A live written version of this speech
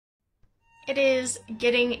It is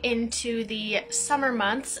getting into the summer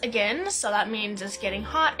months again, so that means it's getting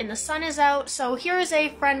hot and the sun is out, so here is a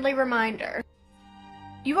friendly reminder.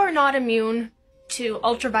 You are not immune to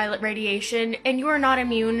ultraviolet radiation, and you are not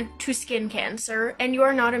immune to skin cancer, and you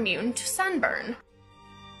are not immune to sunburn.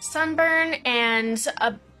 Sunburn, and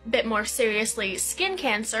a bit more seriously, skin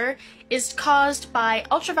cancer, is caused by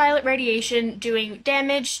ultraviolet radiation doing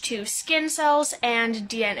damage to skin cells and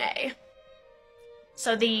DNA.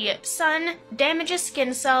 So the sun damages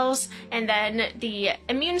skin cells, and then the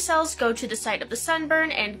immune cells go to the site of the sunburn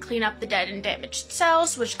and clean up the dead and damaged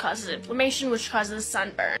cells, which causes inflammation, which causes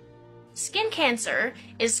sunburn. Skin cancer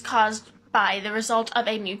is caused by the result of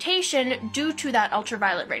a mutation due to that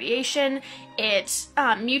ultraviolet radiation. It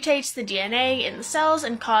mutates the DNA in the cells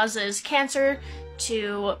and causes cancer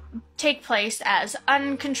to take place as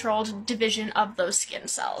uncontrolled division of those skin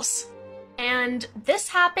cells. And this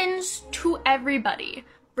happens to everybody,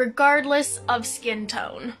 regardless of skin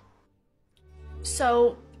tone.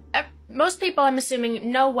 So, most people, I'm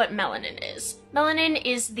assuming, know what melanin is. Melanin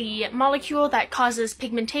is the molecule that causes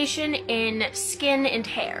pigmentation in skin and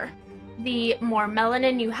hair. The more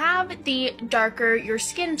melanin you have, the darker your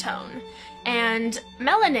skin tone. And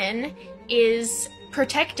melanin is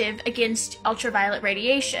protective against ultraviolet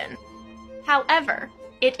radiation. However,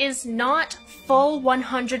 it is not full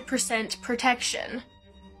 100% protection.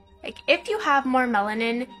 Like, if you have more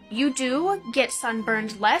melanin, you do get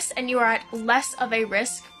sunburned less and you are at less of a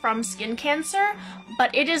risk from skin cancer,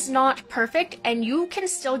 but it is not perfect and you can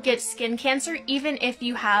still get skin cancer even if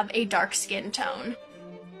you have a dark skin tone.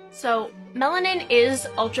 So, melanin is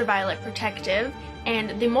ultraviolet protective,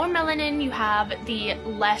 and the more melanin you have, the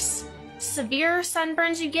less severe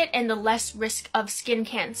sunburns you get and the less risk of skin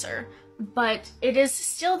cancer. But it is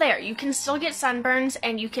still there. You can still get sunburns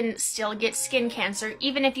and you can still get skin cancer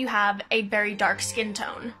even if you have a very dark skin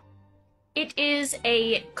tone. It is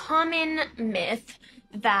a common myth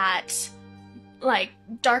that, like,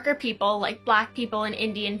 darker people, like black people and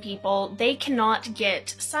Indian people, they cannot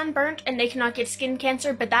get sunburnt and they cannot get skin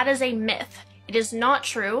cancer, but that is a myth. It is not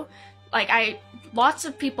true. Lots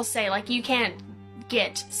of people say, like, you can't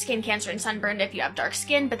get skin cancer and sunburn if you have dark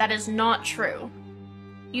skin, but that is not true.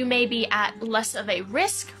 You may be at less of a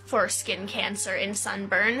risk for skin cancer and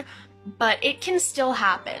sunburn, but it can still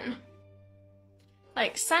happen.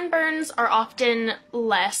 Like, sunburns are often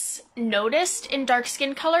less noticed in dark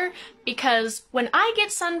skin color because when I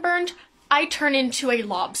get sunburned, I turn into a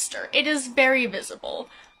lobster. It is very visible.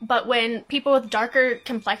 But when people with darker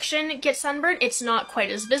complexion get sunburned, it's not quite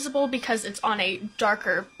as visible because it's on a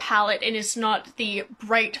darker palette and it's not the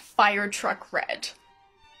bright fire truck red.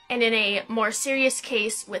 And in a more serious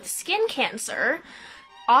case with skin cancer,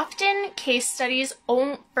 often case studies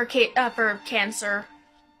for cancer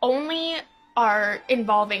only are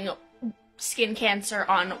involving skin cancer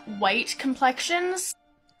on white complexions.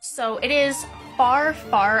 So it is far,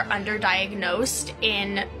 far underdiagnosed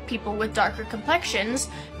in people with darker complexions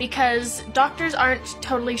because doctors aren't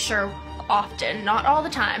totally sure often, not all the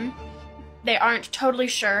time. They aren't totally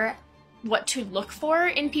sure what to look for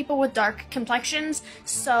in people with dark complexions,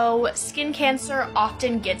 so skin cancer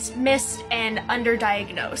often gets missed and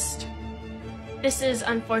underdiagnosed. This is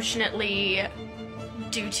unfortunately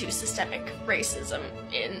due to systemic racism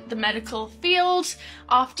in the medical field.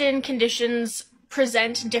 Often conditions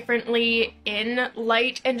present differently in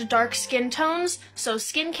light and dark skin tones, so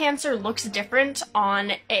skin cancer looks different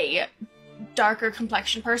on a darker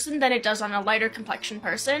complexion person than it does on a lighter complexion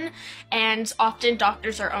person, and often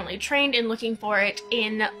doctors are only trained in looking for it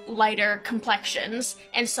in lighter complexions,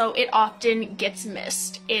 and so it often gets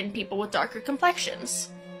missed in people with darker complexions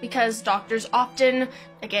because doctors often,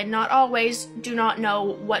 again not always, do not know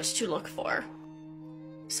what to look for.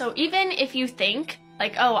 So even if you think,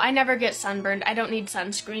 like, oh, I never get sunburned, I don't need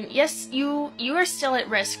sunscreen. Yes, you are still at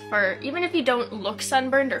risk for, even if you don't look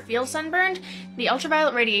sunburned or feel sunburned, the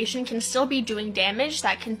ultraviolet radiation can still be doing damage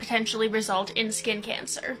that can potentially result in skin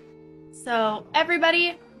cancer. So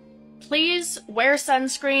everybody, please wear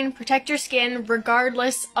sunscreen, protect your skin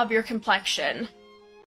regardless of your complexion.